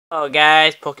Hello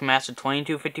guys, Pokemaster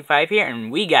 2255 here, and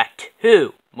we got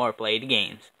 2 more played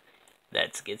games.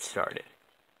 Let's get started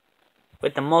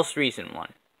with the most recent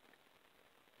one,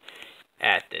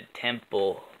 at the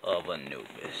Temple of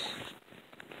Anubis.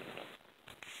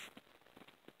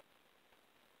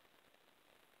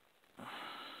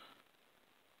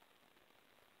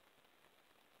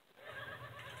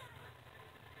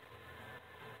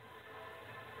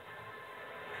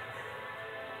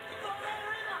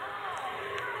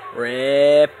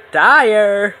 Rip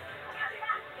tire.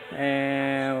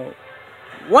 And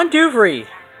 1, 2, 3.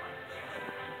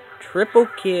 Triple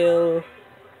kill.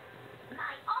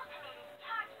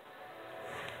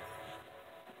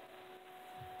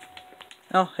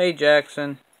 Oh, hey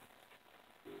Jackson.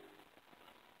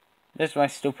 This is my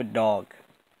stupid dog.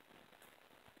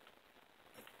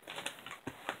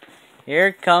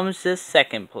 Here comes the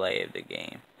second play of the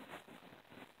game.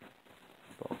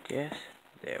 Focus.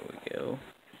 There we go.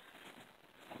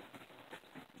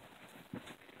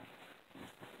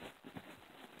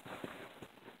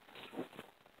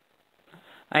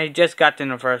 I just got in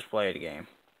the first play of the game.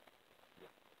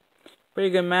 Pretty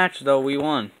good match though, we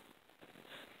won.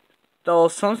 Though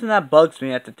something that bugs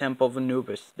me at the Temple of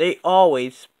Anubis, they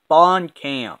always spawn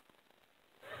camp.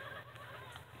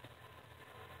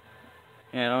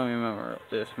 Yeah, I don't remember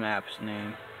this map's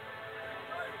name.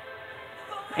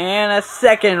 And a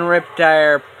second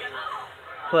Riptire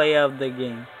play of the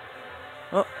game.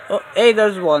 Oh, hey,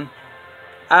 there's one.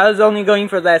 I was only going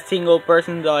for that single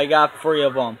person, though I got 3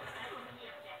 of them.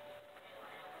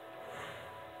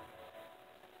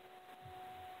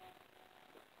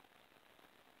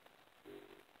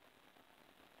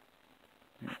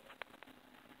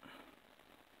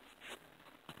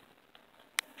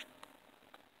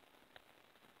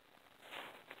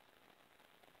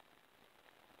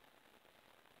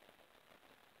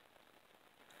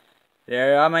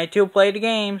 There are my 2 play the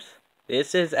games.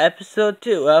 This is episode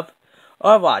 2 of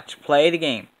Overwatch Play the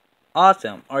Game.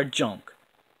 Awesome or junk.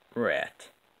 Rat.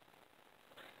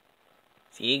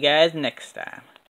 See you guys next time.